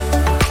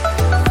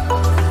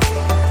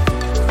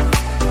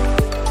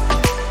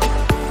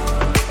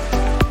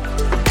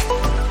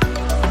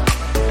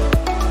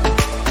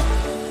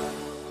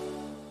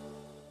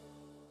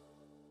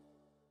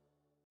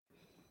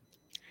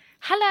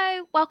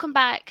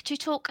welcome back to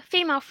Talk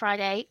Female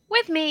Friday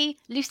with me,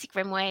 Lucy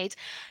Grimwade.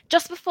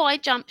 Just before I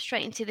jump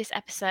straight into this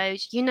episode,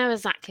 you know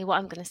exactly what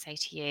I'm going to say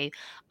to you.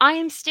 I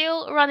am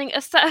still running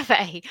a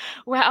survey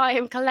where I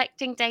am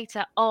collecting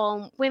data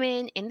on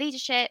women in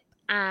leadership,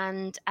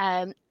 and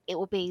it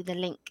will be the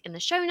link in the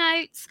show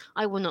notes.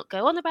 I will not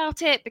go on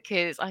about it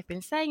because I've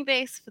been saying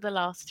this for the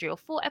last 3 or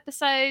 4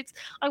 episodes.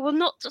 I will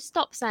not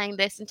stop saying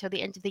this until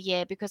the end of the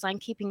year because I'm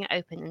keeping it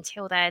open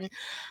until then.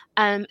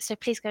 So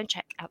please go and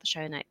check out the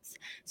show notes.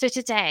 So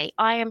today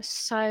I am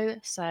so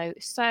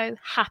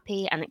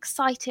happy and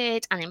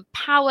excited and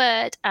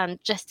empowered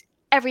and just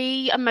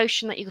every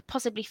emotion that you could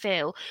possibly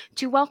feel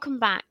to welcome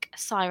back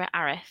Saira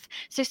Arif.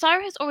 So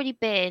Saira has already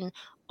been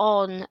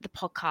on the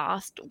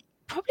podcast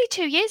probably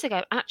 2 years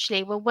ago,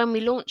 actually, when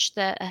we launched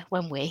I'm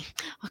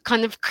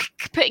kind of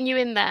putting you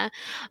in there,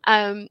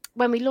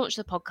 when we launched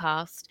the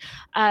podcast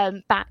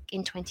back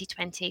in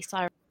 2020.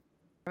 Saira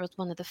was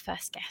one of the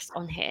first guests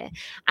on here,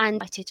 and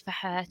excited for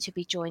her to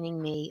be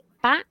joining me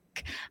back.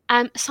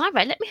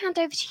 Saira, let me hand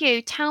over to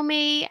you. Tell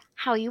me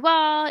how you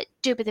are,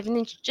 do a bit of an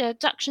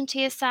introduction to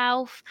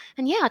yourself,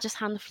 and yeah, I'll just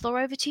hand the floor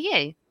over to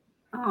you.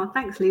 Oh,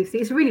 thanks, Lucy.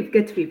 It's really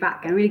good to be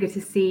back and really good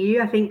to see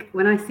you. I think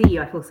when I see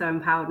you, I feel so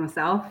empowered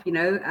myself,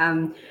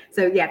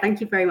 So yeah, thank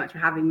you very much for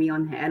having me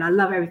on here. And I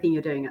love everything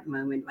you're doing at the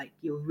moment. Like,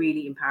 you're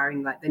really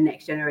empowering like the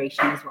next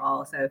generation as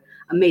well. So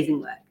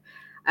amazing work.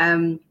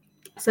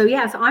 So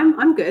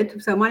I'm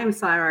good. So my name is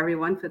Saira,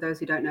 everyone, for those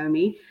who don't know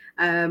me.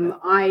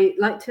 I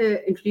like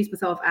to introduce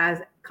myself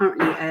as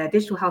currently a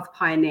digital health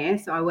pioneer.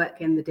 So I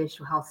work in the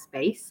digital health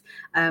space,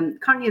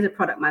 currently as a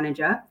product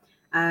manager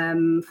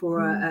for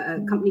a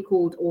company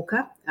called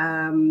Orca,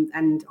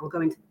 and I'll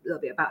go into a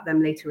little bit about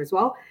them later as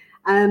well.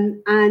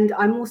 And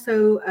I'm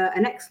also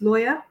an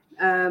ex-lawyer.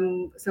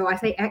 So I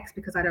say ex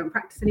because I don't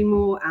practice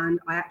anymore, and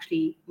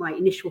my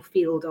initial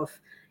field of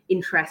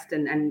interest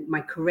and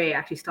my career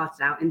actually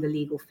started out in the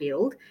legal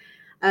field.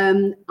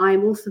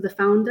 I'm also the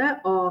founder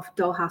of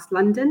Dollhouse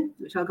London,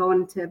 which I'll go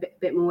on to a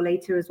bit more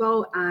later as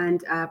well,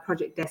 and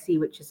Project Desi,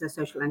 which is a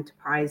social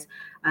enterprise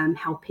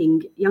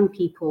helping young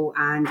people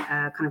and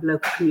kind of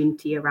local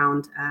community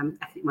around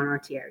ethnic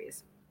minority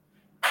areas.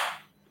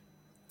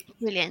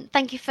 Brilliant.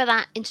 Thank you for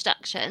that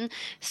introduction.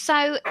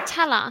 So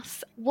tell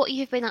us what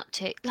you've been up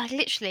to, like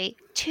literally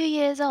 2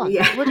 years on.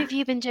 Yeah. What have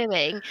you been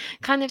doing?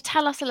 Kind of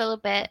tell us a little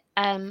bit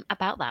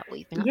about that, what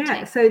you've been up to.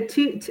 Yeah, so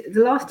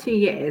the last 2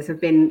 years have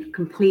been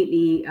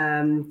completely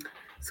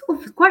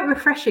sort of quite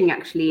refreshing,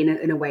 actually,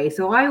 in a way.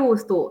 So I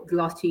always thought the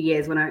last 2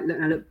 years, when I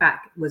look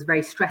back, was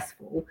very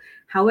stressful.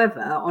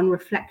 However, on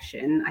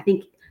reflection, I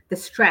think the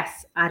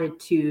stress added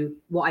to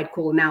what I'd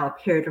call now a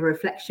period of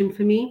reflection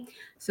for me.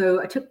 So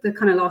I took the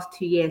kind of last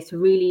 2 years to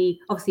really,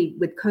 obviously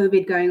with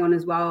COVID going on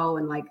as well,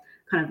 and like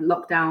kind of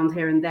lockdowns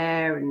here and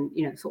there,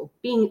 and sort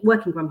of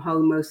working from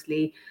home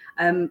mostly.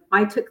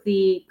 I took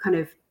the kind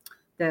of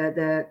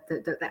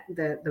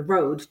the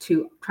road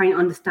to try and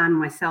understand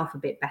myself a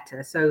bit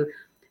better. So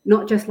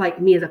not just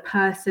like me as a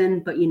person,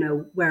 but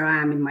where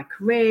I am in my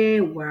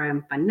career, where I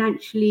am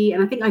financially.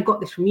 And I think I got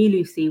this from you,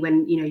 Lucy,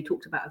 when you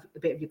talked about a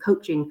bit of your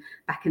coaching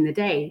back in the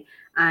day.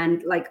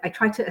 And like I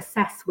tried to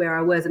assess where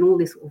I was in all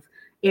these sort of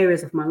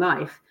areas of my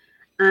life.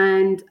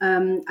 And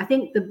I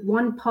think the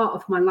one part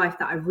of my life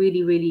that I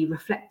really, really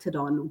reflected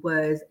on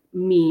was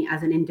me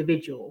as an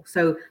individual.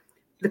 So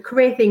the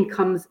career thing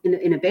comes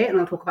in a bit, and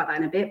I'll talk about that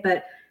in a bit.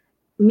 But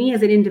me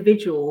as an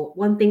individual,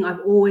 one thing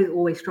I've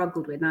always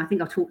struggled with, and I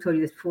think I've told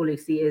you this before,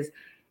 Lucy, is,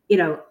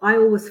 I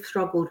always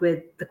struggled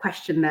with the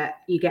question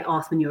that you get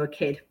asked when you're a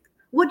kid.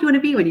 What do you want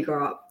to be when you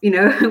grow up?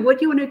 What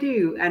do you want to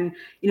do? And,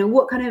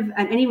 what kind of,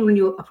 and anyone when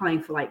you're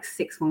applying for like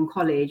sixth form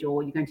college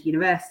or you're going to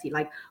university,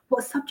 like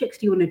what subjects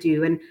do you want to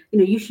do? And,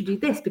 you should do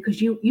this because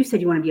you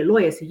said you want to be a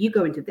lawyer. So you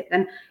go into this.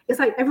 And it's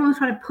like everyone's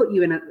trying to put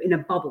you in a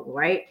bubble,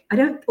 right?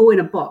 Or in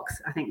a box,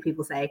 I think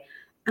people say.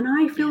 And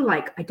I feel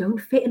like I don't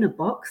fit in a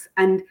box.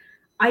 And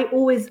I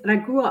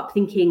grew up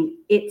thinking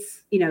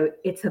it's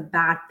a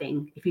bad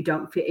thing if you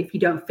don't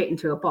fit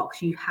into a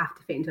box. You have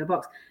to fit into a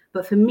box.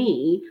 But for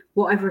me,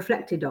 what I've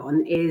reflected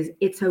on is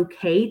it's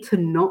okay to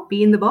not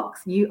be in the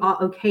box. You are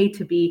okay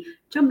to be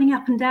jumping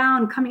up and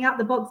down, coming out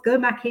the box, go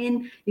back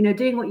in,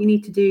 doing what you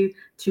need to do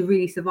to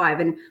really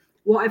survive. And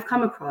what I've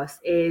come across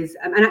is,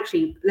 and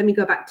actually, let me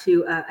go back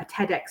to a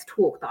TEDx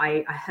talk that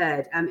I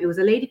heard. It was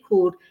a lady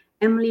called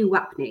Emily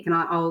Wapnick, and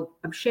I'll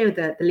share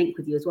the link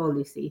with you as well,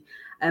 Lucy.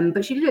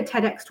 But she did a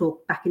TEDx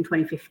talk back in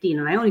 2015,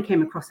 and I only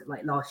came across it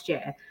like last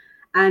year.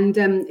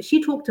 And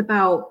she talked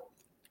about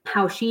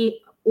how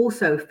she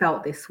also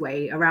felt this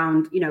way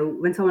around,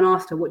 when someone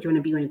asked her, what do you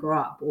want to be when you grow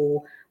up?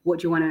 Or what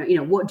do you want to,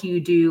 what do you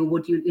do?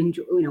 What do you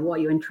enjoy? What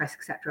are your interests,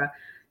 etc.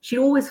 She'd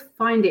always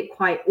find it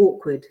quite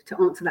awkward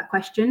to answer that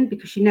question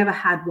because she never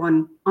had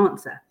one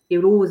answer. It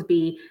would always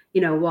be,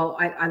 well,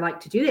 I like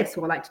to do this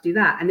or I like to do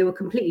that. And they were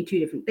completely two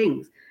different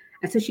things.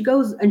 And so she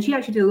goes, and she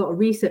actually did a lot of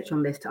research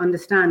on this to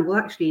understand, well,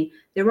 actually,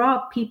 there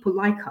are people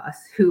like us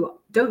who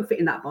don't fit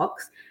in that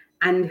box.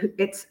 and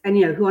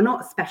who are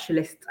not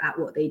specialists at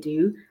what they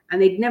do,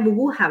 and they never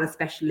will have a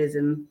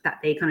specialism that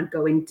they kind of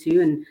go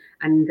into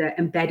and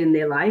embed in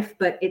their life.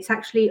 But it's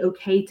actually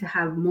okay to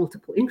have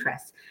multiple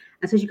interests.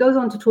 And so she goes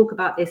on to talk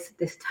about this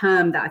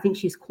term that I think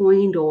she's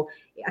coined, or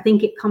I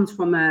think it comes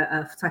from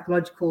a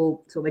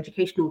psychological sort of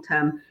educational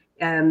term,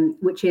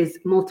 which is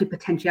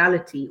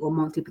multipotentiality or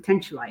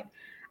multipotentialite.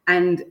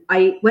 And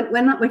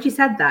when she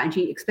said that and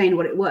she explained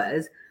what it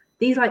was,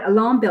 these like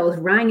alarm bells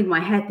rang in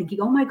my head,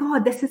 thinking, oh my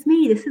God, this is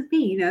me,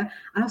 And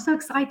I was so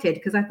excited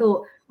because I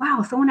thought,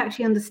 wow, someone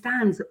actually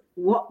understands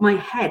what my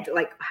head,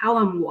 like how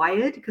I'm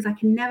wired, because I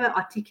can never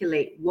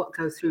articulate what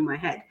goes through my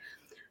head.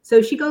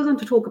 So she goes on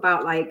to talk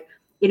about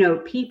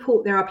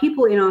there are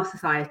people in our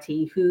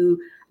society who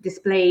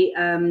display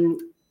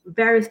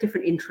various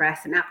different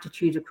interests and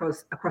aptitudes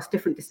across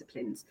different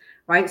disciplines,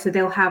 right? So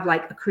they'll have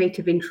like a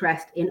creative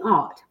interest in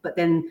art, but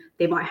then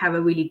they might have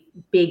a really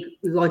big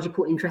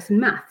logical interest in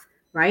math,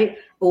 right?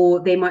 Or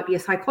they might be a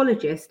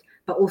psychologist,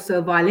 but also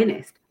a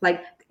violinist,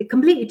 like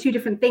completely two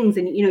different things.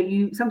 And,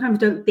 you sometimes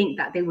don't think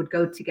that they would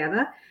go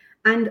together.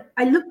 And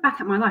I look back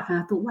at my life and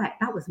I thought, wait,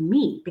 that was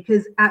me.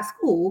 Because at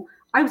school,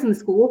 I was in the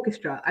school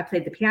orchestra. I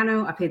played the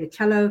piano, I played the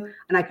cello,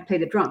 and I could play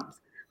the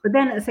drums. But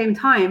then at the same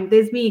time,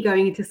 there's me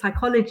going into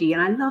psychology,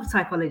 and I love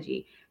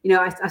psychology.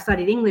 I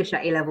studied English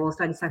at A-level,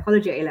 studied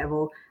psychology at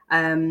A-level.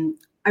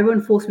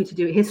 Everyone forced me to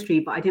do history,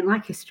 but I didn't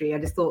like history. I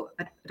just thought,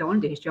 I don't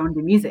want to do history, I want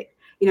to do music.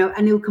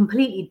 And they were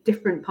completely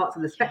different parts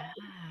of the spectrum.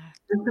 Yeah.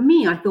 And for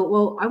me, I thought,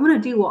 well, I want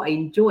to do what I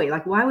enjoy.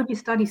 Like, why would you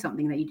study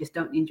something that you just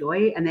don't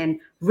enjoy and then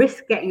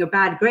risk getting a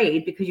bad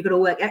grade because you've got to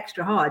work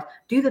extra hard?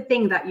 Do the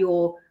thing that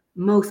you're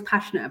most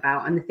passionate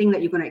about and the thing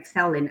that you're going to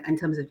excel in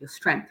terms of your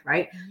strength,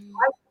 right?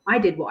 I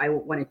did what I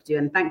wanted to do,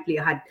 and thankfully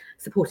I had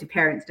supportive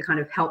parents to kind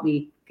of help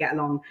me get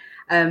along.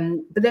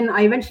 But then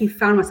I eventually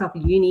found myself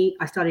at uni.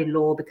 I studied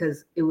law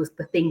because it was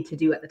the thing to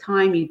do at the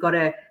time. You've got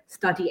to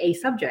study a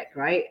subject,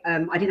 right?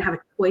 I didn't have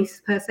a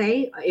choice per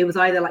se. It was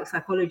either like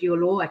psychology or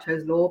law. I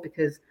chose law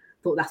because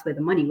I thought that's where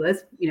the money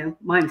was.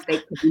 My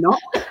mistake, probably not.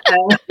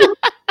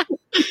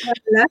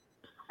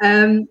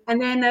 And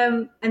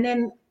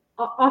then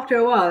after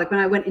a while, like when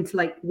I went into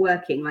like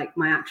working, like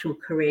my actual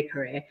career,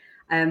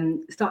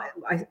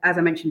 as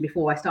I mentioned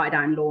before, I started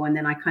out in law, and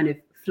then I kind of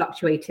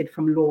fluctuated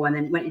from law and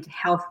then went into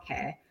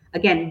healthcare.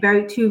 Again,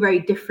 two very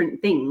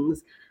different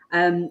things.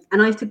 And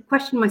I used to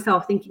question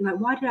myself, thinking like,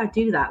 why did I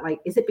do that? Like,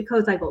 is it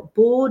because I got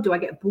bored? Do I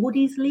get bored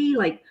easily?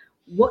 Like,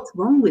 what's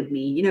wrong with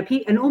me?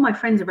 And all my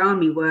friends around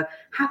me were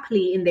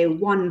happily in their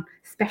one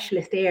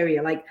specialist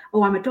area. Like,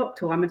 oh, I'm a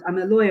doctor, I'm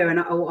a lawyer, and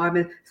I'm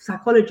a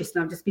psychologist,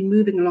 and I've just been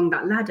moving along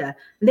that ladder.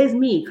 And there's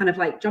me kind of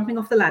like jumping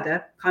off the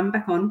ladder, coming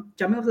back on,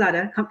 jumping off the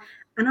ladder,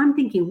 and I'm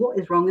thinking, what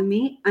is wrong with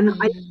me? And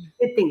I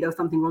did think there was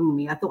something wrong with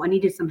me. I thought I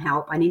needed some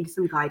help. I needed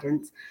some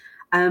guidance.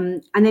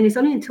 And then it's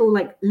only until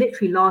like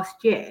literally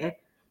last year,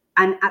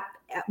 and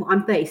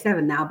I'm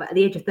 37 now, but at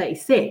the age of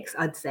 36,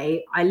 I'd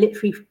say, I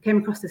literally came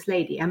across this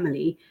lady,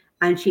 Emily,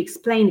 and she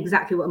explained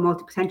exactly what a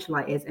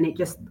multipotentialite is. And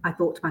I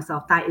thought to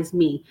myself, that is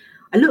me.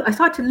 I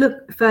started to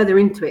look further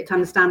into it to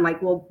understand,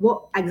 like, well,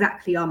 what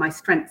exactly are my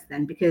strengths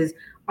then? Because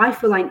I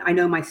feel like I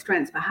know my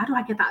strengths, but how do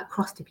I get that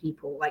across to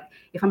people? Like,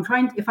 if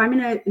I'm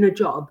in a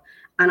job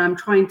and I'm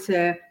trying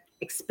to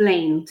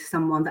explain to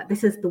someone that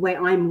this is the way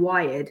I'm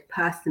wired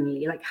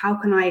personally, like, how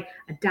can I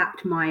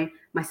adapt my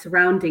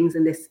surroundings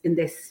in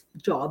this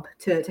job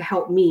to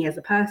help me as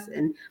a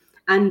person?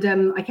 And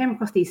I came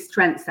across these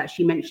strengths that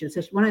she mentioned.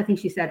 So one of the things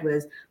she said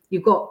was,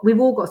 we've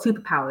all got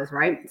superpowers,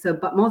 right? So,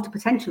 but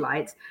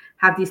multipotentialites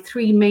have these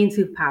three main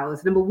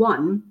superpowers. Number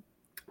one,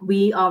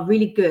 we are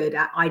really good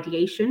at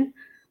ideation.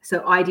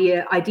 So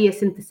idea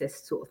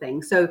synthesis sort of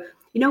thing. So,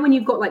 when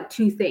you've got like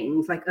two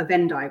things, like a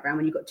Venn diagram,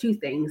 when you've got two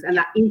things and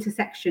that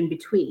intersection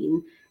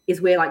between is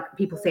where, like,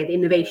 people say the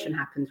innovation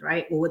happens,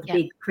 right? Or the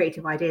big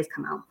creative ideas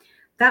come out.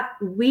 That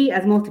we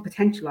as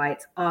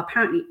multipotentialites are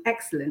apparently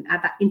excellent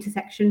at that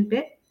intersection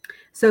bit.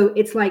 So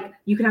it's like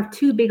you can have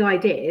two big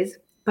ideas,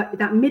 but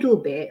that middle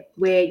bit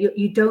where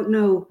you don't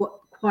know what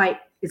quite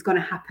is going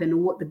to happen or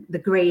what the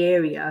gray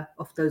area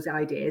of those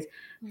ideas,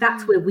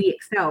 that's where we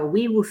excel.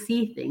 We will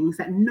see things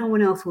that no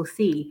one else will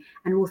see,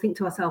 and we'll think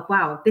to ourselves,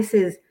 wow, this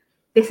is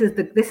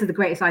the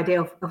greatest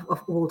idea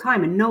of all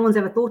time, and no one's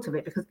ever thought of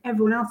it because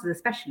everyone else is a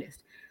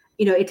specialist.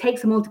 It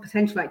takes a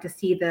multipotentialite to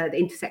see the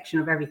intersection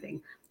of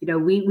everything.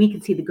 We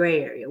can see the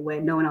gray area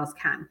where no one else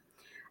can.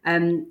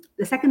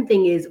 The second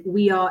thing is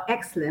we are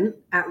excellent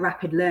at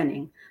rapid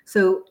learning.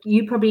 So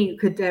you probably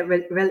could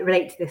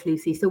relate to this,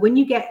 Lucy. So when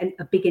you get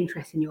a big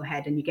interest in your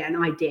head and you get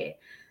an idea,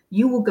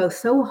 you will go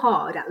so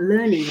hard at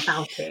learning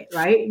about it,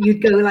 right?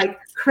 You'd go like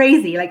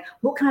crazy, like,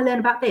 what can I learn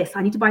about this?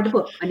 I need to buy the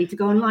book. I need to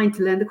go online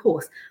to learn the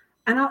course.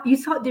 And you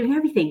start doing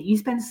everything.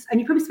 You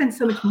probably spend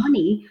so much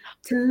money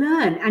to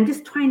learn and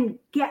just try and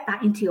get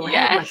that into your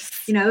head, like,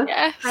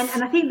 Yes.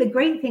 And I think the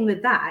great thing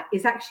with that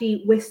is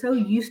actually we're so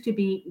used to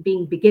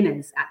being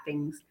beginners at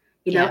things,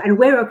 and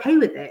we're okay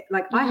with it.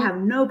 Like, I have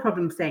no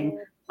problem saying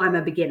I'm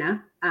a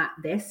beginner. at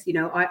this.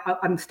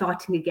 I'm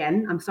starting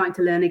again. I'm starting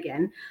to learn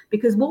again,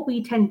 because what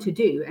we tend to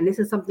do, and this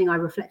is something I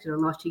reflected on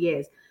the last 2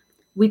 years,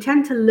 we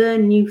tend to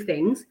learn new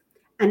things,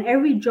 and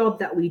every job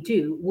that we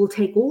do will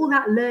take all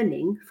that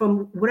learning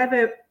from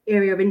whatever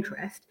area of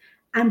interest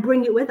and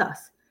bring it with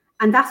us.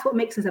 And that's what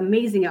makes us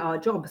amazing at our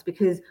jobs,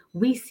 because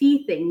we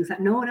see things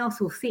that no one else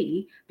will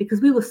see, because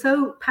we were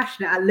so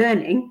passionate at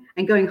learning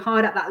and going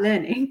hard at that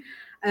learning,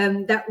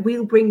 that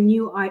we'll bring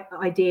new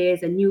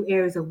ideas and new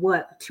areas of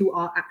work to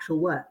our actual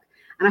work.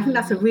 And I think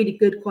that's a really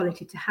good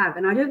quality to have.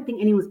 And I don't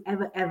think anyone's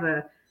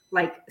ever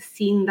like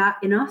seen that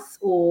in us,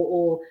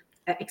 or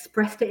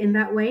expressed it in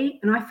that way.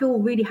 And I feel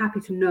really happy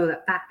to know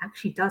that that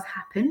actually does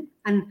happen,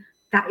 and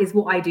that is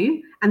what I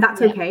do, and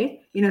that's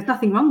okay. There's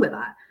nothing wrong with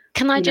that.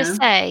 Can I just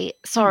say,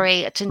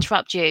 sorry to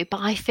interrupt you, but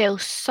I feel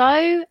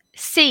so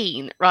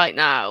seen right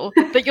now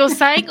that you're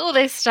saying all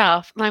this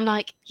stuff, and I'm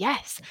like,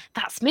 yes,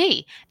 that's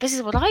me. This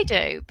is what I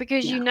do.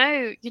 Because when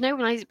I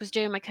was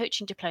doing my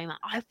coaching diploma,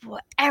 I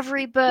bought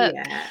every book.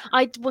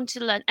 I wanted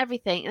to learn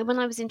everything. And when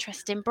I was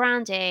interested in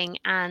branding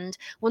and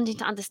wanting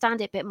to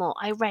understand it a bit more,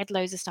 I read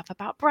loads of stuff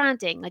about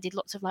branding. I did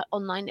lots of like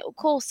online little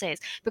courses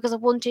because I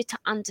wanted to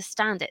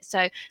understand it.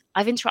 So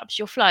I've interrupted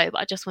your flow,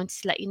 but I just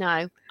wanted to let you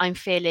know I'm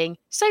feeling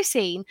so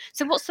seen.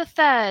 So what's the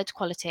third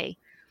quality?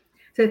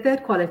 So the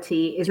third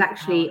quality is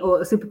actually,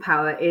 or a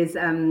superpower, is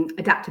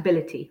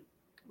adaptability,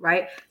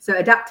 right? So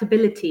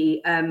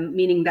adaptability,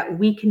 meaning that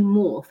we can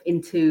morph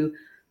into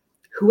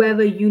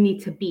whoever you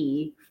need to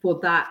be for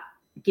that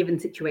given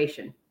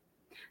situation.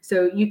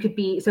 So you could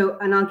be,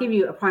 and I'll give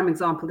you a prime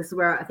example. This is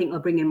where I think I'll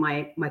bring in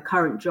my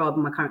current job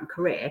and my current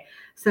career.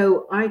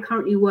 So I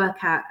currently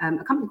work at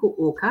a company called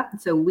Orca.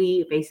 So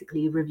we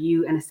basically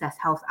review and assess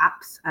health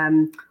apps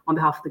on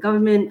behalf of the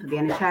government, for the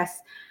NHS.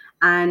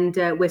 And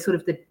we're sort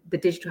of the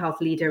digital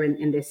health leader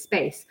in this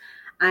space.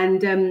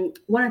 And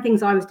one of the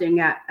things I was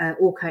doing at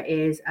Orca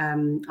is I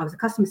was a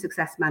customer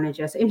success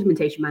manager, so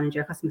implementation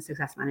manager, customer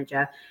success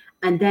manager.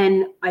 And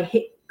then I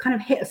hit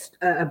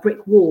a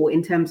brick wall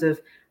in terms of,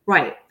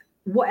 right,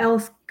 what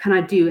else can I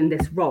do in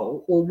this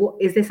role? Or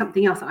what is there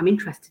something else that I'm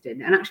interested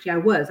in? And actually I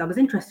was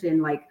interested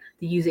in like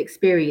the user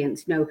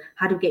experience,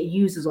 how to get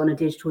users on a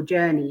digital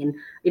journey. And,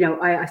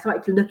 I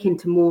started to look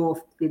into more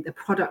of the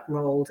product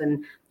roles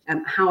and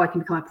how I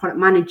can become a product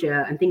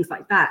manager and things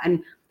like that.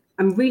 And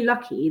I'm really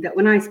lucky that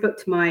when I spoke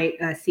to my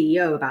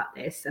CEO about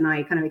this, and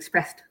I kind of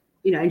expressed,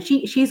 and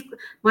she's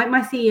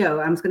my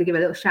CEO. I'm just going to give a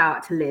little shout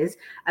out to Liz.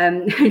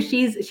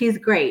 She's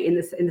great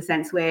in the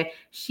sense where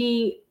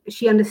she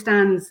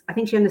understands. I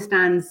think she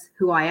understands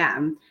who I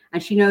am,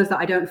 and she knows that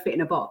I don't fit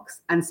in a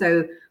box. And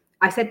so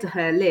I said to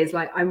her, Liz,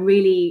 like, I'm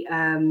really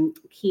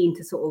keen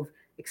to sort of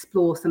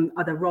explore some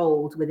other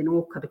roles within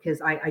Orca, because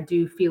I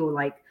do feel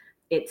like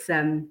it's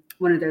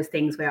one of those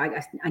things where I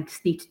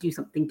just need to do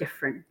something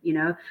different,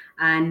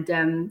 and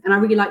I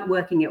really like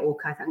working at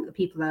Orca. I think the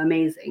people are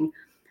amazing.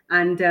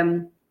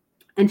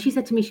 And she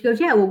said to me, she goes,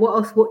 yeah, well, what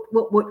else,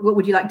 what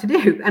would you like to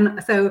do?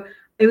 And so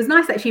it was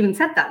nice that she even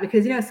said that,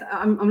 because,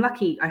 I'm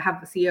lucky I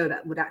have a CEO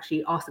that would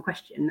actually ask the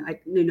question.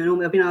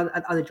 Normally I've been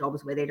at other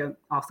jobs where they don't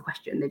ask the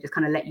question. They just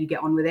kind of let you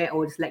get on with it,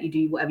 or just let you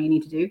do whatever you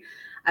need to do.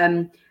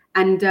 And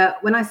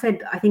when I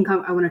said, I think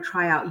I want to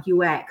try out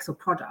UX or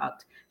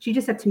product, she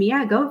just said to me,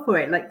 yeah, go for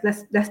it. Like,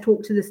 let's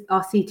talk to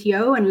our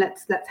CTO and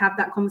let's have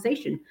that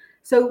conversation.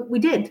 So we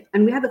did,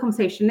 and we had the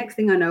conversation. Next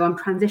thing I know, I'm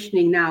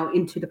transitioning now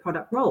into the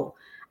product role.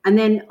 And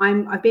then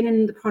I've been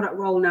in the product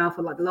role now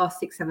for like the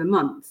last 6-7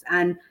 months,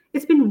 and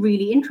it's been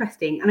really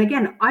interesting. And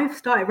again, I've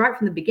started right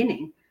from the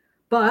beginning,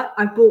 but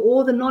I've brought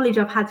all the knowledge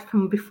I've had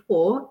from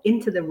before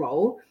into the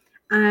role,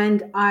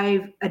 and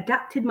I've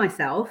adapted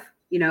myself.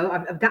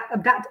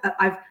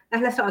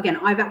 Let's start again.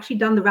 I've actually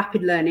done the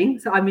rapid learning.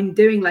 So I've been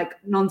doing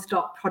like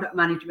nonstop product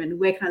management.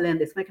 Where can I learn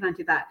this? Where can I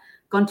do that?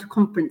 Gone to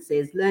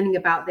conferences, learning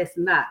about this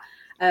and that.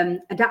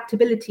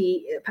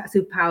 Adaptability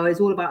superpower is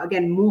all about,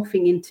 again,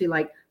 morphing into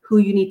like who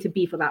you need to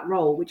be for that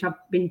role, which I've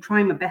been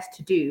trying my best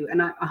to do.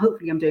 And I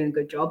hopefully I'm doing a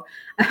good job.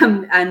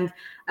 And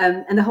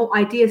the whole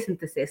idea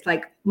synthesis,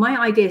 like my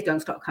ideas don't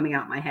stop coming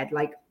out my head.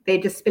 Like they're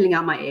just spilling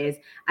out my ears.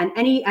 And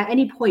at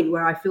any point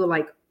where I feel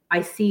like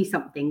I see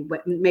something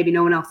but maybe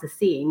no one else is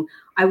seeing,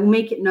 I will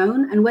make it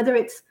known. And whether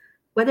it's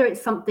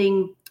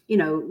something,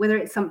 whether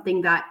it's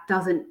something that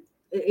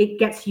it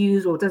gets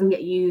used or doesn't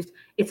get used,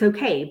 it's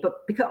okay.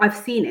 But because I've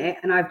seen it,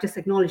 and I've just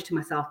acknowledged to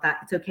myself that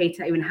it's okay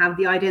to even have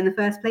the idea in the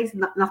first place,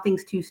 and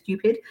nothing's too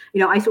stupid.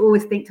 I used to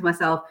always think to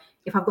myself,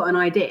 if I've got an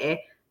idea,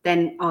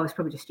 then, it's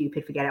probably just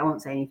stupid, forget it, I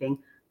won't say anything.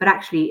 But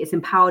actually it's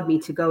empowered me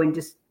to go and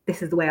just,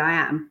 this is the way I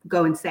am,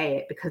 go and say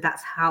it, because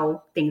that's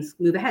how things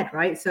move ahead,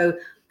 right? So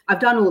I've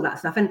done all that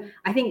stuff. And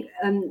I think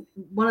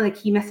one of the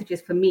key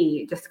messages for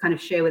me, just to kind of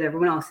share with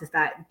everyone else, is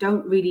that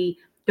don't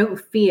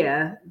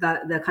fear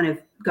the kind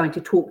of going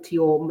to talk to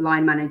your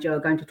line manager, or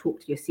going to talk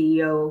to your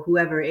CEO, or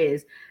whoever it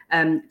is,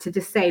 to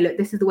just say, look,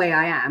 this is the way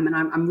I am, and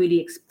I'm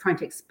really trying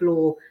to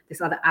explore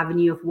this other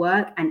avenue of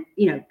work, and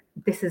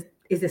is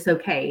this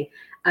okay?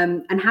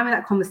 And having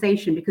that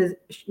conversation, because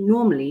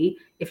normally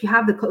if you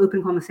have the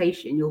open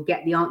conversation, you'll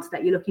get the answer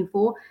that you're looking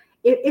for.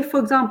 if, for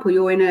example,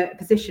 you're in a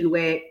position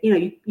where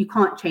you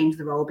can't change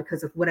the role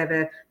because of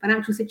whatever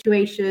financial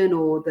situation,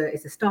 or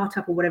it's a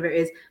startup or whatever it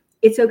is,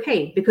 it's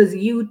okay, because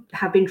you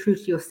have been true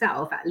to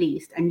yourself at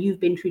least, and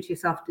you've been true to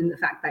yourself in the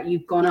fact that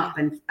you've gone up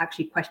and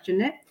actually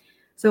questioned it.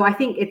 So I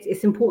think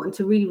it's important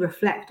to really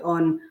reflect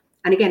on,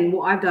 and again,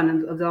 what I've done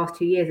in the last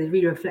 2 years is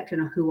really reflecting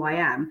on who I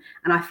am,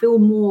 and I feel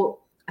more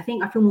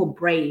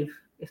brave,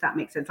 if that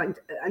makes sense. Like,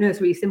 I know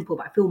it's really simple,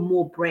 but I feel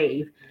more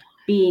brave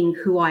being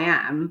who I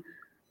am,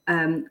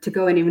 to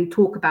go and even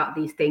talk about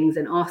these things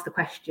and ask the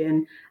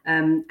question.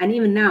 And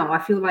even now, I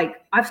feel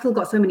like I've still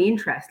got so many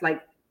interests.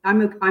 Like,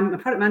 I'm a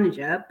product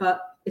manager,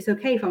 but it's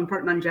okay if I'm a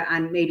product manager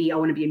and maybe I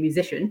want to be a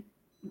musician.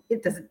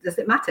 Does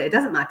it matter? It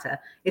doesn't matter.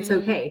 It's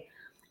okay.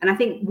 And I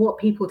think what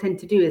people tend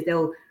to do is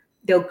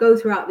they'll go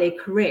throughout their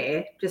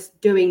career just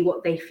doing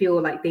what they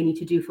feel like they need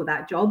to do for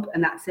that job,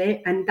 and that's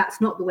it. And that's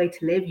not the way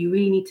to live. You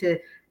really need to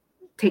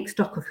take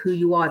stock of who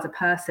you are as a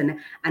person,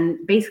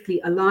 and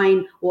basically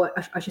align, or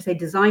I should say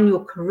design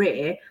your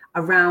career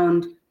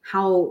around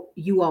how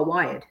you are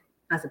wired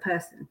as a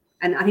person.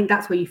 And I think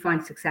that's where you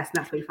find success,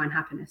 and that's where you find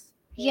happiness.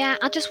 Yeah,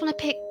 I just want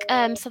to pick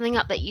something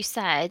up that you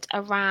said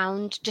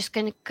around just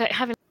going to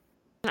having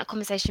that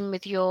conversation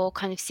with your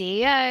kind of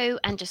CEO,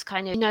 and just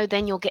kind of,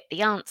 then you'll get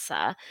the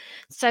answer.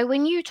 So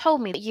when you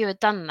told me that you had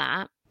done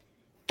that,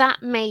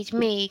 that made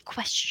me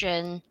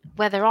question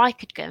whether I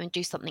could go and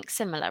do something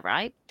similar,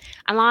 right?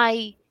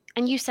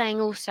 And you saying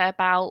also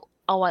about,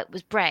 oh, it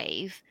was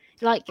brave.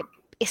 Like,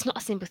 it's not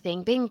a simple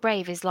thing. Being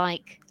brave is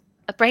like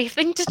a brave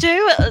thing to do.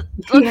 Yeah,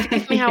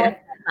 Forgive me how I've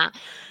done that.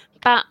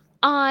 But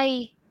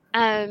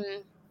um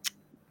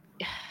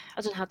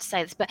I don't know how to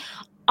say this, but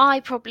I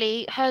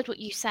probably heard what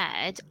you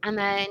said, and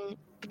then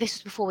this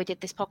was before we did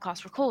this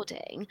podcast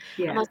recording,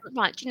 and I was like,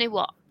 right, do you know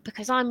what?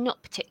 Because I'm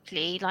not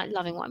particularly like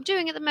loving what I'm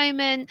doing at the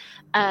moment.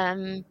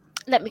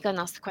 Let me go and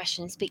ask the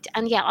question and speak to.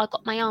 And yeah, I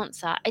got my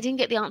answer. I didn't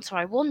get the answer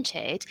I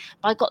wanted,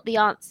 but I got the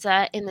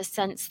answer in the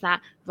sense that,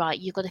 right,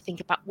 you've got to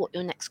think about what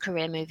your next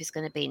career move is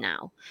going to be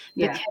now,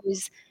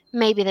 because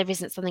maybe there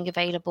isn't something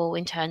available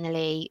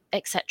internally,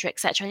 etc.,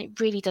 etc. And it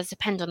really does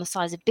depend on the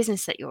size of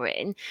business that you're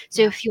in.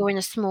 So if you're in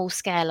a small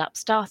scale up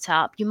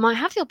startup, you might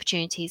have the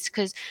opportunities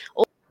because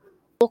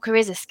Orca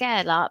is a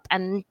scale up,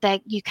 and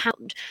you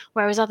count.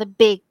 Whereas other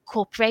big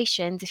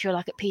corporations, if you're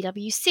like at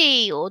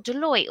PwC or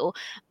Deloitte, or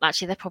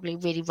actually they're probably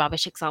really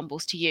rubbish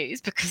examples to use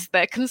because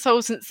they're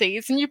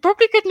consultancies and you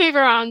probably could move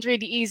around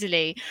really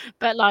easily.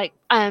 But like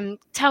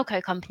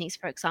telco companies,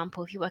 for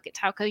example, if you work at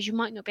telcos, you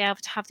might not be able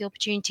to have the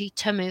opportunity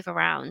to move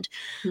around.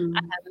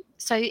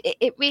 So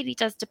it really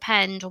does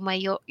depend on where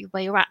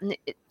you're at. And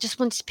it just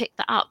wanted to pick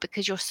that up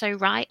because you're so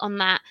right on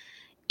that.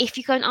 If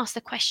you go and ask the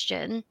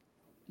question,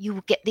 you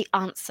will get the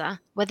answer.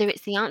 Whether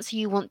it's the answer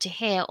you want to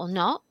hear or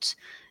not,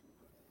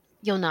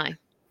 you'll know.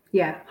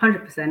 Yeah,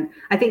 100%.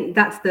 I think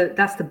that's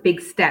the big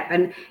step.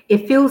 And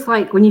it feels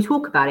like when you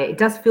talk about it, it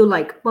does feel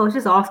like, well, it's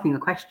just asking a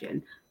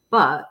question,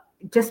 but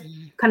just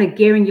kind of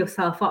gearing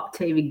yourself up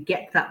to even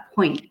get to that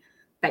point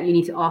that you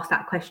need to ask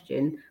that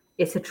question.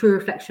 It's a true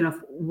reflection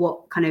of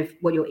what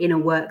your inner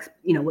works,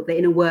 what the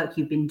inner work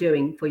you've been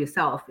doing for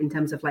yourself in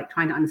terms of like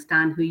trying to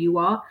understand who you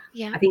are.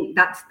 Yeah. I think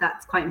that's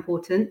quite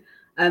important.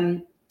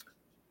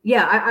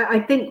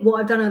 I think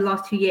what I've done in the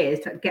last 2 years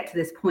to get to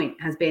this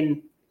point has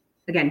been,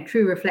 again,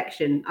 true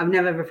reflection. I've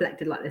never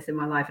reflected like this in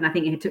my life, and I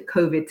think it took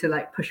COVID to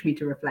like push me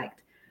to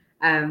reflect.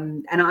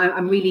 And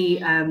I'm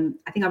really, I'm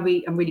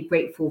really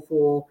grateful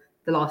for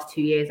the last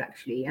 2 years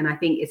actually, and I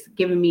think it's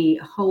given me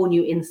a whole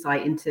new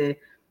insight into.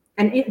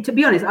 And to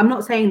be honest, I'm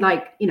not saying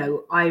like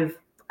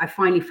I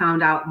finally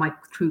found out my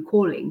true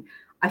calling.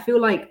 I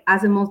feel like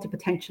as a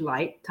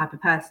multi-potentialite type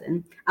of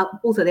person,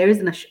 also there's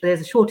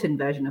a shortened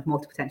version of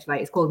multi-potentialite.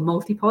 It's called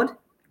multipod.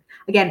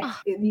 Again,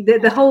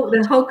 the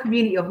whole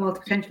community of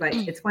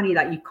multi-potentialites, it's funny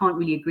that you can't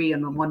really agree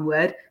on one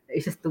word.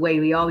 It's just the way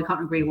we are. We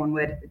can't agree on one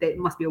word. There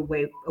must be a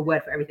word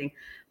for everything.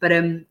 But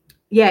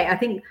I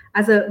think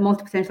as a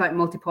multi-potentialite,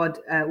 multipod,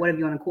 whatever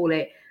you want to call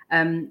it,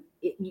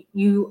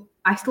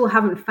 I still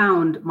haven't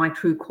found my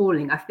true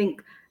calling. I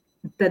think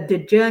the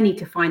journey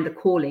to find the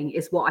calling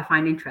is what I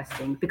find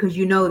interesting, because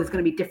there's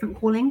going to be different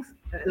callings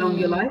along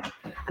your life.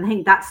 And I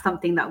think that's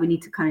something that we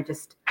need to kind of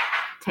just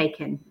take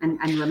in and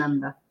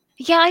remember.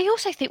 Yeah, I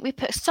also think we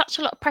put such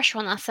a lot of pressure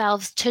on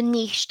ourselves to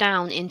niche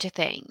down into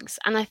things.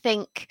 And I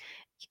think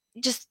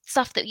just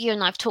stuff that you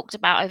and I've talked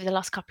about over the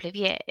last couple of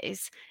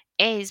years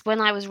is when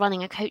I was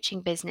running a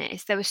coaching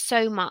business, there was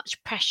so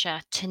much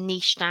pressure to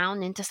niche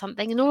down into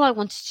something. And all I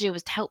wanted to do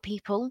was to help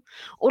people.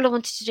 All I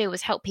wanted to do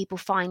was help people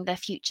find their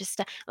future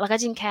stuff. Like, I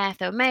didn't care if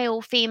they were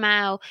male,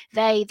 female,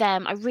 they,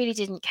 them. I really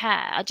didn't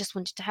care. I just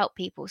wanted to help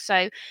people.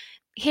 So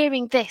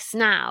hearing this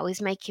now is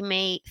making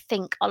me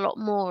think a lot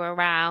more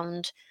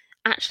around,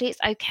 actually it's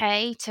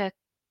okay to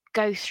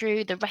go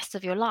through the rest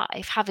of your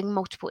life having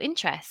multiple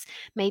interests.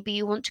 Maybe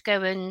you want to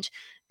go and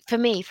for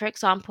me, for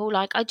example,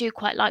 like I do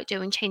quite like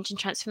doing change and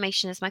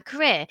transformation as my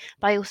career,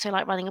 but I also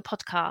like running a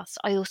podcast.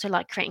 I also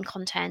like creating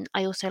content.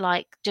 I also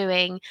like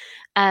doing,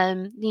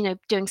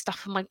 doing stuff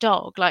for my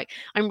dog. Like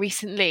I'm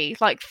recently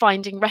like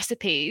finding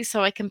recipes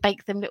so I can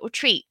bake them little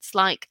treats.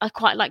 Like I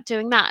quite like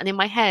doing that. And in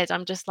my head,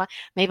 I'm just like,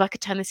 maybe I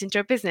could turn this into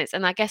a business.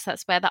 And I guess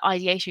that's where the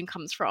ideation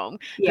comes from,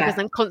 because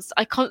Yeah.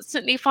 I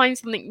constantly find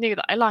something new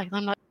that I like. And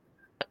I'm like,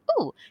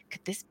 oh,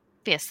 could this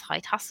be a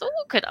side hustle?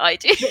 Could I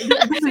do This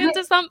this is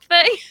into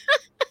something?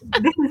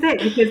 this is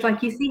it, because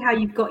like you see how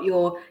you've got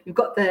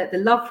the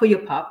love for your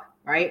pup,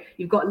 right?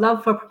 You've got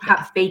love for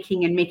perhaps Yes.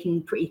 baking and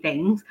making pretty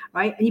things,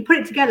 right? And you put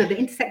it together, the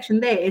intersection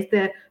there is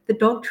the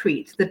dog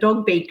treats, the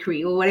dog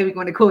bakery, or whatever you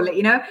want to call it,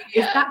 it's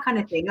Yeah. that kind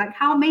of thing. Like,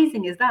 how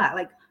amazing is that?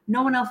 Like,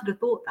 no one else would have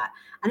thought that.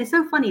 And it's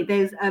so funny,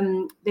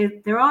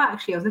 there are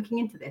actually, I was looking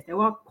into this, there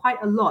are quite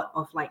a lot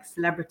of like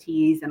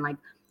celebrities and like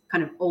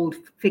kind of old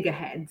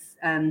figureheads,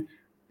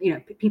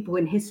 people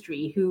in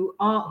history who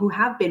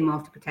have been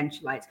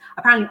multi-potentialites.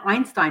 Apparently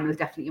Einstein was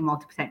definitely a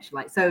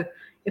multi-potentialite. So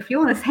if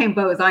you're on the same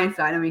boat as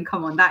Einstein, I mean,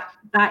 come on, that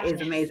is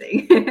Yes.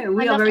 amazing. I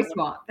We are love very that.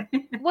 smart.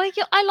 Well,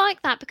 yeah, I like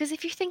that because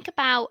if you think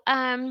about,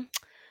 I've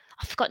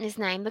forgotten his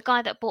name, the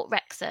guy that bought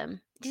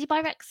Wrexham. Did he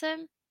buy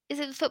Wrexham? Is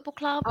it the football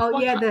club? Oh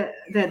Why yeah,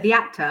 can't? the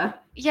actor,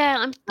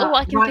 Yeah, all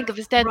I can Ryan, think of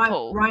is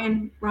Deadpool.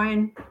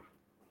 Ryan,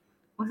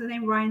 what's his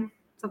name? Ryan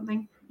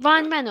something.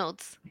 Ryan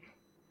Reynolds.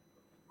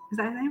 Is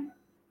that his name?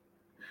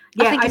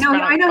 I Yeah, think it's I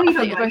Ryan. know who I you're feel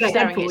talking like about. we're both Yeah,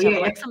 staring at Deadpool. each other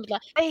Yeah, like somebody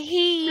like.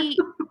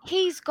 But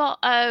he's got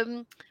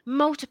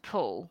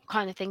multiple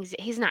kind of things.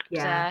 He's an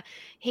yeah, actor.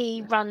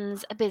 He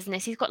runs a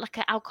business. He's got like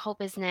an alcohol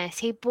business.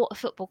 He bought a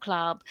football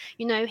club.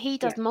 He yeah,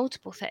 does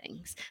multiple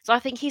things. So I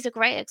think he's a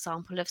great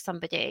example of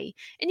somebody.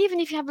 And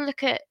even if you have a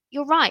look at,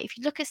 you're right. If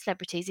you look at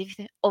celebrities, if you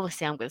think,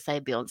 obviously I'm going to say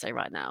Beyonce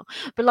right now,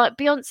 but like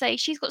Beyonce,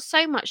 she's got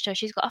so much to her.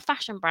 She's got a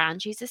fashion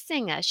brand. She's a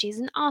singer. She's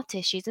an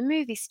artist. She's a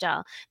movie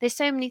star. There's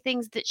so many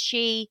things that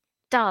she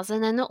does,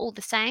 and they're not all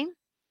the same.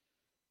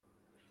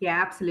 yeah,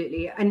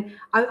 absolutely. And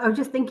I was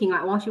just thinking,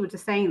 like, whilst you were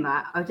just saying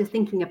that, I was just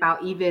thinking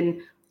about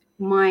even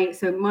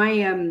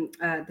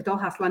the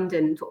Dollhouse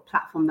London sort of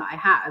platform that I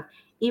have.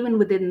 Even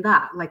within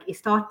that, like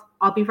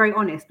I'll be very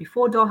honest.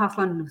 Before Dollhouse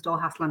London was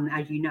Dollhouse London,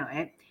 as you know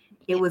it,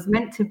 it Yeah. was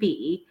meant to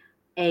be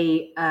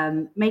a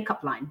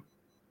makeup line.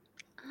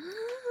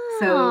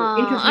 So Ah,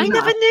 interesting I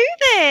never enough, knew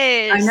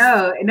I this.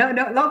 know, no,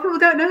 a lot of people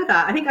don't know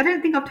that. I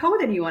don't think I've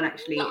told anyone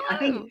actually. I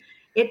think No.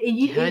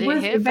 You heard it it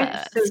was here event.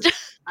 So first.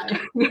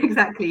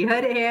 exactly, you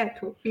heard it here.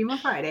 Talk Female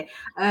Friday.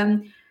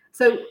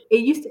 So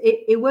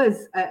it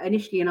was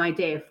initially an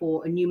idea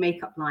for a new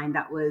makeup line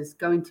that was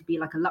going to be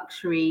like a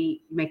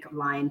luxury makeup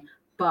line,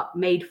 but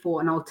made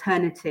for an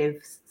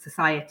alternative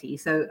society,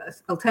 so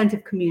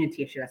alternative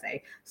community, should I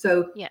say?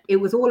 So Yeah. it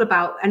was all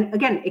about, and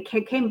again, it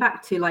came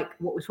back to like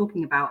what we're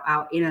talking about,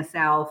 our inner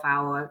self,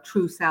 our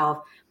true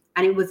self,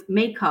 and it was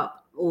makeup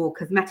or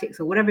cosmetics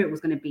or whatever it was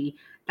going to be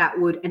that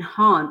would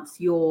enhance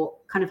your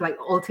kind of like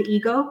alter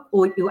ego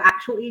or your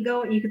actual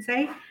ego, you could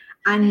say.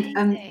 And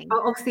Amazing.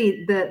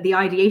 obviously the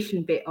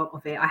ideation bit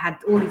of it, I had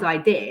all these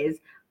ideas,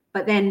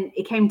 but then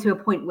it came to a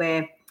point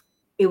where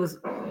it was,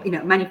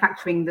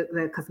 manufacturing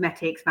the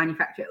cosmetics,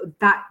 manufacture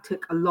that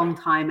took a long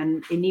time,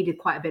 and it needed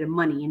quite a bit of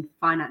money and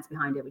finance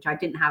behind it, which I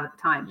didn't have at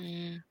the time.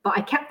 Mm. But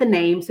I kept the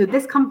name. So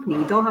this company,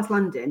 Dollhouse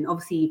London,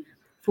 obviously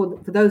for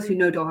those who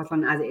know Dollhouse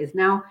London as it is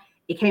now,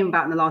 it came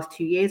about in the last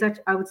 2 years,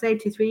 I would say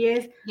 2-3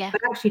 years. Yeah. But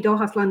actually,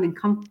 Dollhouse London,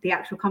 the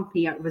actual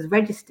company, was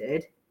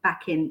registered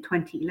back in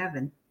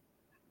 2011,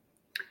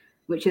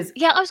 which is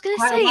Yeah, I was going to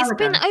quite say a while it's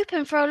been ago.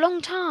 open for a long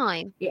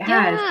time. It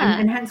has, Yeah.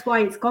 and hence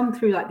why it's gone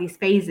through like these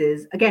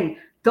phases. Again,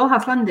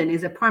 Dollhouse London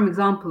is a prime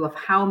example of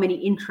how many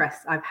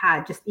interests I've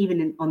had just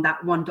even on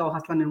that one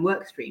Dollhouse London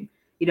work stream.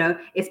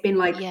 It's been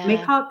like Yeah.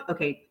 makeup,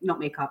 okay, not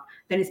makeup.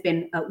 Then it's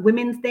been a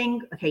women's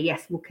thing. Okay,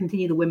 yes, we'll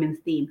continue the women's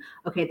theme.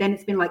 Okay, then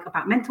it's been like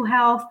about mental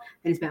health.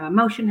 Then it's been about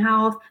emotion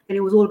health. Then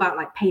it was all about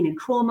like pain and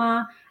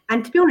trauma.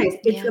 And to be honest,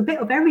 it's Yeah. a bit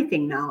of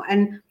everything now.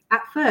 And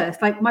at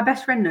first, like my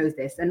best friend knows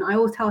this, and I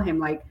always tell him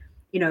like,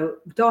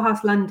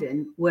 Dollhouse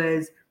London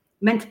was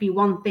meant to be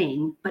one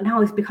thing, but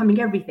now it's becoming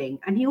everything.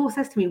 And he always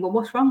says to me, "Well,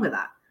 what's wrong with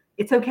that?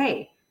 It's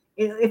okay.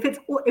 If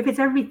it's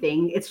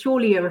everything, it's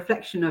surely a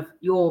reflection of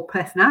your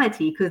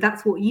personality, because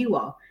that's what you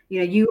are.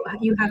 You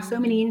have so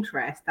many Mm.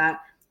 interests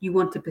that you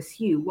want to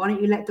pursue. Why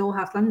don't you let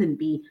Dollhouse London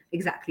be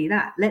exactly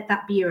that? Let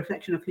that be a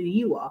reflection of who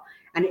you are,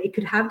 and it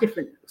could have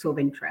different sort of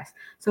interests.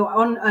 So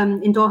on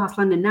in Dollhouse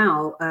London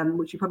now,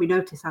 which you probably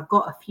noticed, I've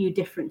got a few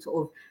different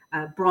sort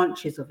of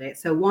branches of it.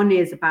 So one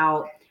is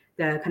about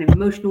the kind of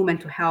emotional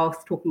mental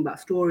health, talking about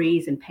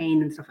stories and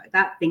pain and stuff like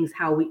that, things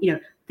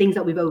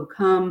that we've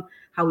overcome,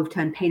 how we've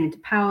turned pain into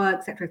power,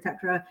 etc.,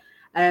 etc.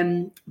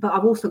 But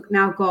I've also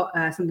now got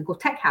something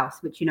called Tech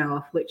House, which you know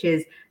of, which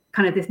is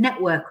kind of this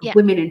network of Yeah.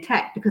 women in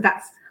tech, because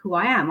that's who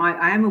I am.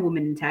 I am a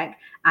woman in tech,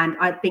 and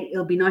I think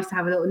it'll be nice to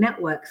have a little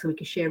network so we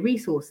can share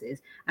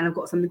resources. And I've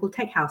got something called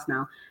Tech House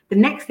now. The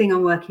next thing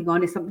I'm working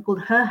on is something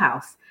called Her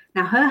House.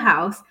 Now, Her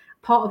House,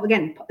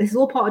 again, this is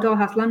all part of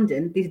Dollhouse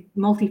London, these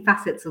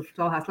multi-facets of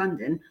Dollhouse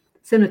London.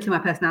 similar to my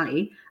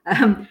personality,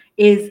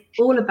 is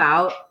all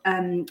about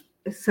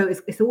so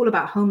it's all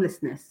about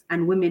homelessness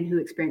and women who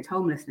experience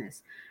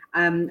homelessness.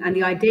 And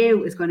the idea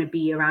is going to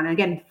be around, and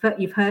again,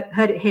 you've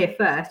heard it here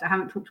first. I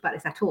haven't talked about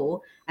this at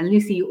all. And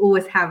Lucy, you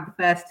always have the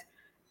first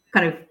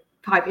kind of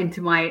pipe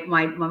into my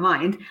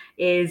mind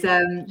is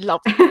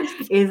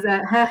is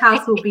her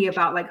house will be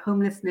about like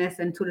homelessness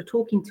and sort of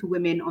talking to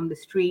women on the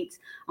streets,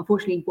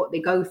 unfortunately, what they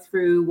go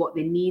through, what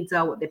their needs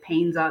are, what their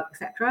pains are,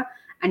 etc.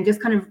 And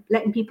just kind of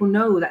letting people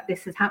know that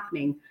this is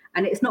happening.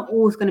 And it's not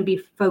always going to be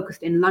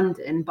focused in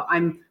London, but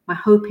my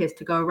hope is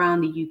to go around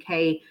the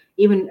UK,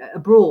 even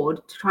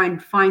abroad, to try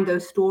and find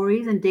those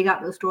stories and dig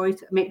out those stories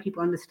to make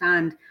people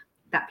understand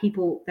that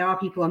there are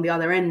people on the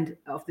other end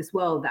of this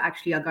world that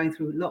actually are going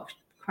through a lot of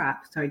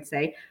crap, sorry to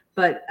say,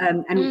 but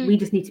we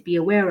just need to be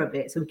aware of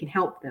it so we can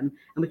help them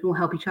and we can all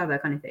help each other,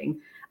 kind of thing.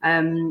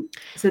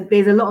 So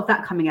there's a lot of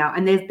that coming out,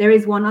 and there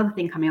is one other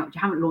thing coming out which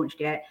I haven't launched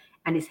yet,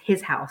 and it's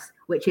His House,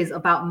 which is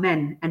about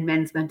men and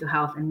men's mental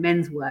health and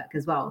men's work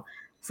as well.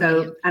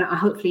 So, and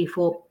hopefully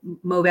for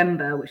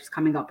Movember, which is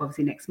coming up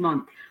obviously next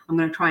month, I'm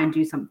going to try and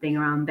do something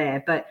around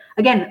there. But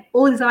again,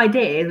 all these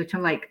ideas, which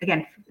I'm like,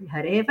 again, you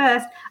heard it here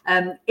first,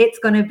 it's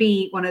going to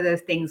be one of those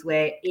things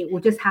where it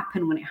will just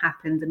happen when it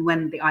happens and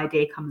when the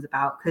idea comes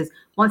about. Because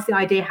once the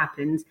idea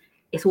happens,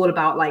 it's all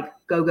about like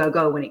go, go,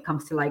 go when it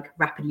comes to like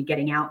rapidly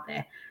getting out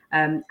there.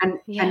 And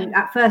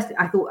at first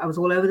I thought I was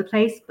all over the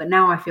place, but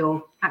now I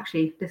feel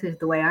actually this is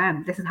the way I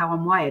am. This is how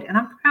I'm wired. And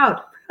I'm proud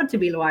to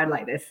be wired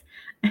like this.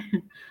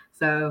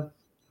 So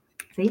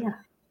yeah.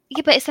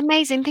 Yeah, but it's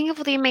amazing. Think of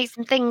all the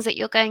amazing things that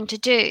you're going to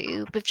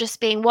do with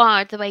just being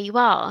wired the way you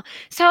are.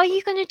 So are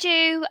you going to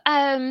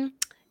do,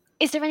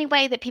 is there any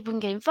way that people can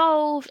get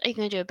involved? Are you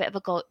going to do a bit of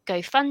a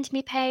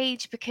GoFundMe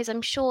page? Because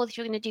I'm sure that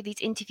you're going to do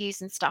these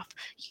interviews and stuff,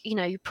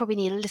 you probably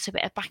need a little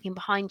bit of backing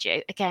behind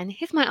you. Again,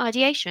 here's my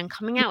ideation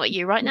coming out at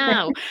you right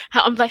now.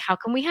 I'm like, how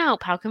can we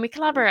help? How can we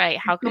collaborate?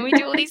 How can we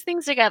do all these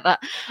things together?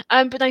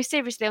 But no,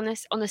 seriously,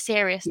 on a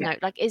serious note,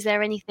 like, is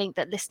there anything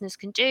that listeners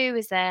can do?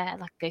 Is there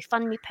like a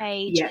GoFundMe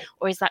page,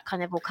 or is that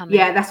kind of all coming?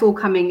 Yeah, that's all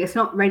coming. It's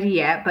not ready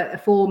yet, but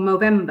for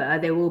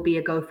Movember, there will be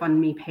a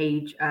GoFundMe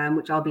page,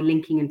 which I'll be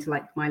linking into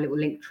like my little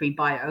Linktree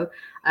bio.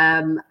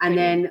 And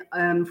then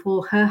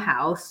for Her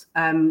House,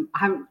 I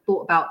haven't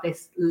thought about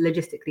this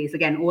logistically. It's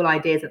again all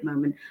ideas at the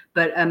moment,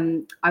 but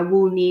I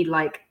will need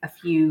like a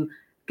few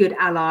good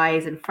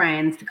allies and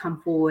friends to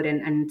come forward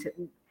and to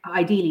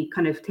ideally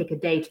kind of take a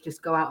day to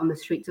just go out on the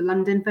streets of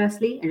London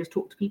firstly and just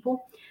talk to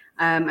people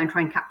and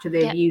try and capture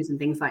their views and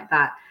things like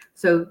that.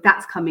 So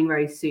that's coming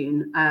very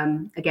soon.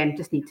 Again,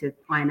 just need to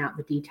iron out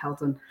the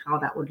details on how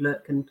that would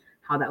look and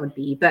how that would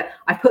be. But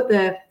I put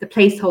the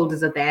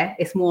placeholders are there.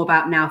 It's more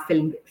about now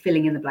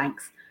filling in the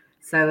blanks.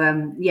 So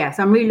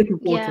so I'm really looking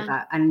forward to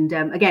that. And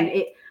again,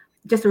 it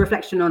just a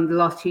reflection on the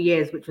last 2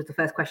 years, which was the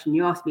first question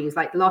you asked me, is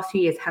like the last 2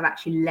 years have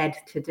actually led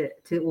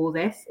to all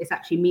this. It's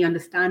actually me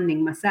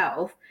understanding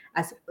myself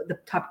as the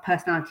type of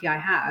personality I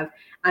have,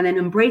 and then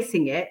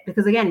embracing it.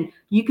 Because again,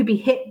 you could be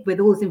hit with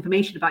all this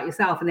information about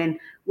yourself, and then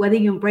whether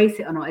you embrace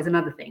it or not is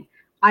another thing.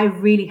 I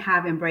really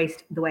have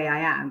embraced the way I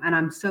am, and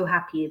I'm so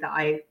happy that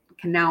I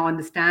can now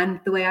understand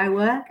the way I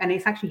work, and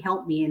it's actually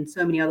helped me in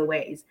so many other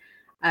ways.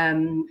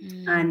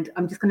 And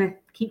I'm just going to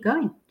keep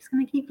going, just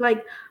going to keep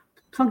like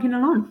plunking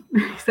along.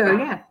 So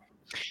yeah.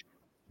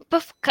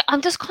 But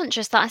I'm just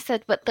conscious that I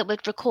said that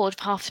we'd record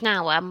for half an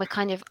hour, and we're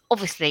kind of,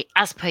 obviously,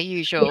 as per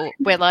usual,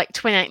 we're like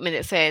 28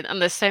 minutes in,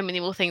 and there's so many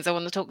more things I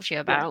want to talk to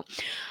you about.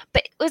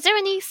 But was there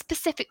any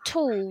specific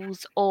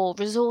tools or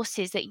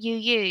resources that you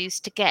use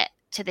to get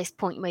to this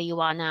point where you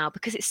are now?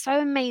 Because it's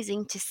so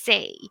amazing to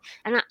see.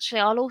 And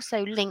actually, I'll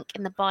also link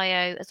in the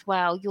bio as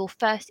well your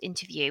first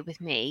interview with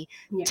me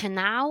to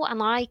now,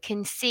 and I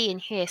can see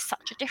and hear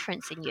such a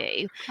difference in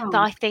you that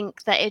I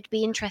think that it'd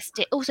be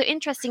interesting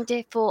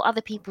for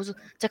other people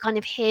to kind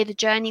of hear the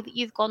journey that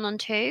you've gone on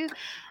too.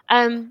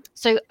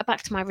 So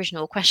back to my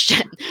original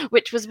question,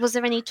 which was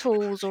there any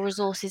tools or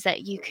resources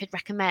that you could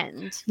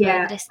recommend for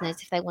the listeners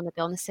if they want to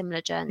go on a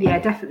similar journey? Yeah,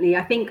 definitely.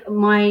 I think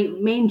my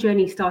main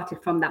journey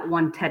started from that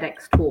one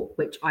TEDx talk,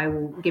 which I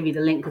will give you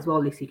the link as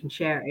well, Lucy, you can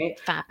share it.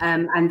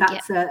 And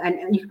that's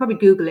and you can probably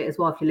Google it as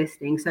well if you're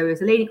listening. So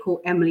there's a lady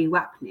called Emily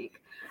Wapnick,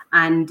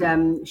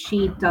 and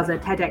she does a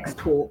TEDx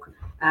talk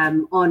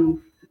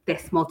on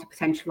this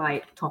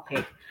multi-potentialite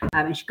topic,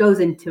 and she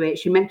goes into it.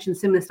 She mentions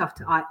similar stuff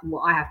to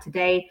what I have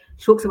today.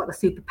 She talks about the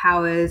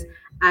superpowers,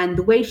 and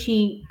the way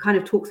she kind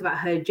of talks about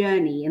her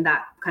journey in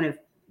that kind of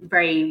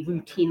very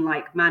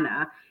routine-like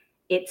manner.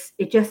 It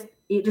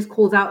just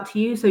calls out to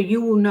you, so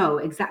you will know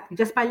exactly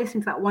just by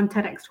listening to that one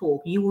TEDx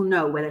talk. You will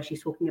know whether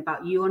she's talking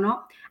about you or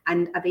not.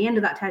 And at the end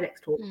of that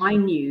TEDx talk, I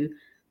knew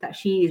that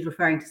she is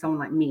referring to someone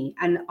like me.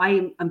 And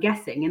I'm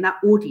guessing in that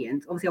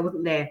audience, obviously I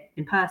wasn't there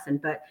in person,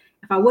 but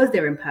if I was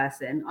there in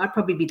person, I'd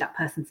probably be that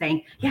person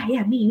saying, yeah,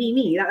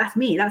 me, that's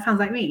me, that sounds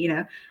like me,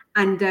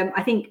 And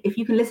I think if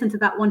you can listen to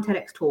that one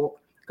TEDx talk,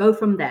 go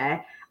from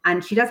there,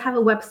 And she does have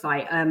a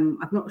website. I'm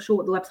not sure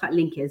what the website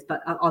link is,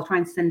 but I'll try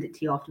and send it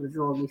to you afterwards as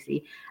well,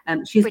 Lucy.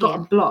 She's got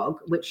a Brilliant. blog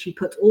which she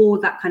puts all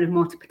that kind of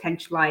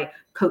multi-potentialite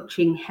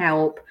coaching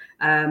help.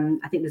 I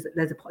think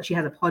she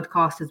has a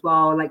podcast as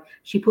well. Like,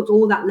 she puts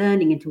all that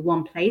learning into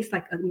one place,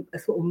 like a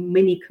sort of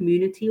mini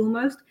community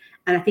almost.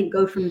 And I think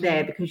go from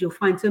there, because you'll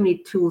find so many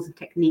tools and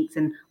techniques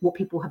and what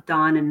people have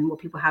done and what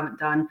people haven't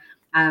done.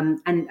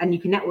 And you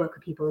can network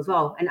with people as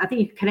well. And I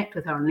think you can connect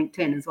with her on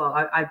LinkedIn as well.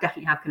 I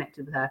definitely have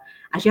connected with her.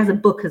 And she has a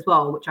book as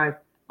well, which I've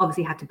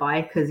obviously had to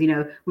buy, because, you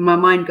know, when my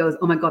mind goes,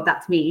 oh my God,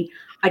 that's me,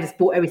 I just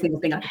bought every single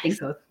thing I could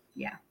think of.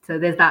 Yeah. So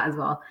there's that as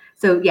well.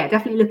 So yeah,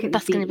 definitely look at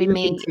That's going to be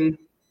me.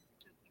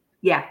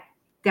 Yeah,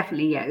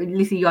 definitely. Yeah.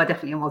 Lucy, you are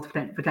definitely a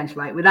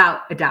multi-potentialite,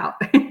 without a doubt.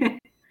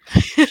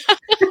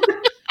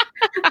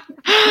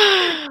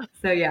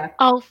 So yeah.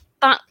 Oh,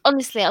 that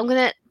honestly, I'm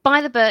gonna buy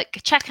the book,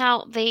 check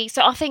out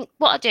so I think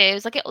what I do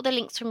is I get all the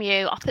links from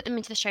you, I'll put them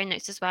into the show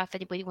notes as well if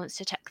anybody wants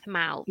to check them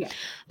out. Yeah.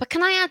 But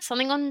can I add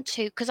something on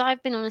to, because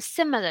I've been on a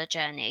similar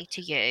journey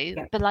to you,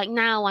 Yeah. but like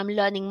now I'm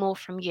learning more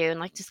from you,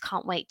 and I just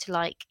can't wait to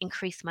like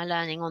increase my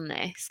learning on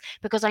this,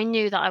 because I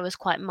knew that I was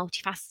quite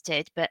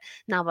multifaceted, but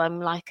now I'm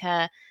like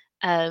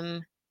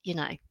you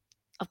know,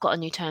 I've got a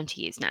new term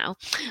to use now.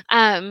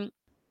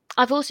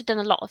 I've also done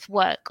a lot of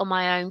work on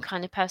my own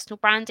kind of personal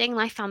branding,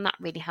 and I found that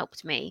really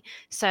helped me.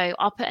 So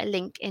I'll put a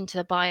link into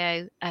the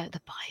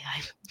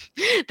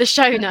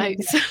show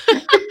notes.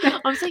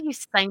 I'm so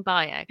used to saying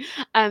bio,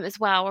 as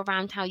well,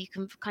 around how you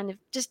can kind of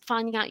just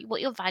finding out what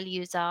your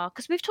values are,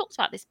 because we've talked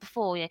about this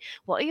before. You know,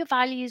 what are your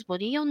values? What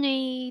are your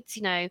needs?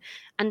 You know,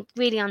 and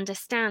really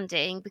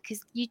understanding,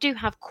 because you do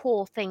have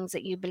core things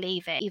that you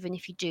believe in, even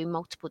if you do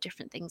multiple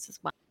different things as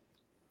well.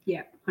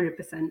 Yeah,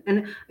 100%.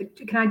 And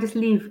can I just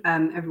leave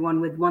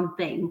everyone with one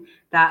thing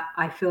that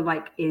I feel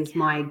like is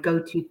my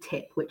go-to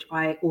tip, which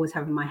I always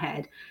have in my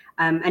head.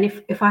 And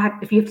if you have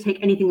to take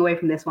anything away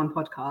from this one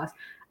podcast,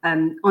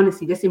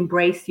 honestly, just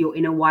embrace your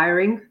inner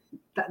wiring.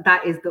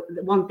 That is the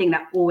one thing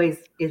that always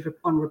is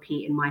on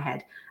repeat in my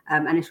head.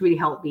 And it's really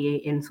helped me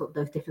in sort of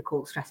those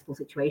difficult, stressful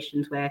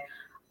situations where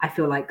I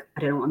feel like I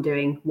don't know what I'm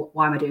doing.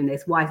 Why am I doing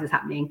this? Why is this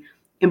happening?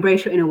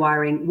 Embrace your inner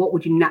wiring. What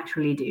would you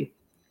naturally do?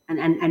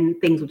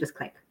 And things will just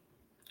click.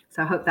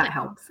 So I hope that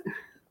helps.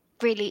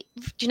 Really,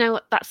 do you know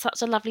what? That's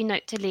such a lovely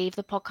note to leave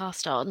the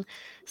podcast on.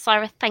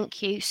 Saira,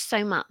 thank you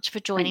so much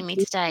for joining me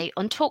today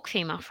on Talk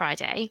Female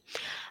Friday.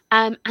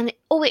 And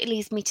all it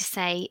leaves me to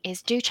say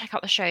is do check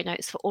out the show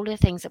notes for all of the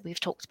things that we've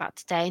talked about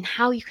today, and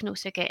how you can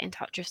also get in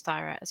touch with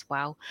Saira as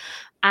well.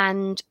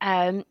 And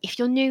if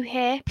you're new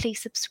here, please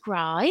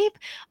subscribe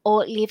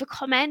or leave a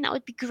comment. That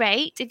would be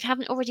great. If you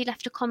haven't already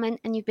left a comment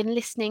and you've been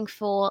listening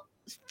for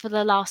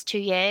the last 2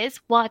 years,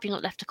 why have you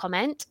not left a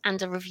comment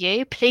and a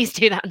review? Please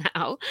do that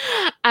now.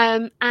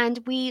 And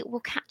we will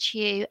catch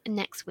you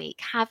next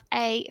week. Have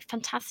a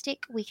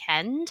fantastic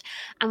weekend,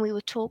 and we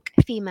will talk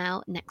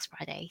female next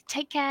Friday.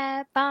 Take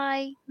care.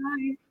 Bye.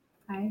 Bye.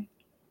 Bye.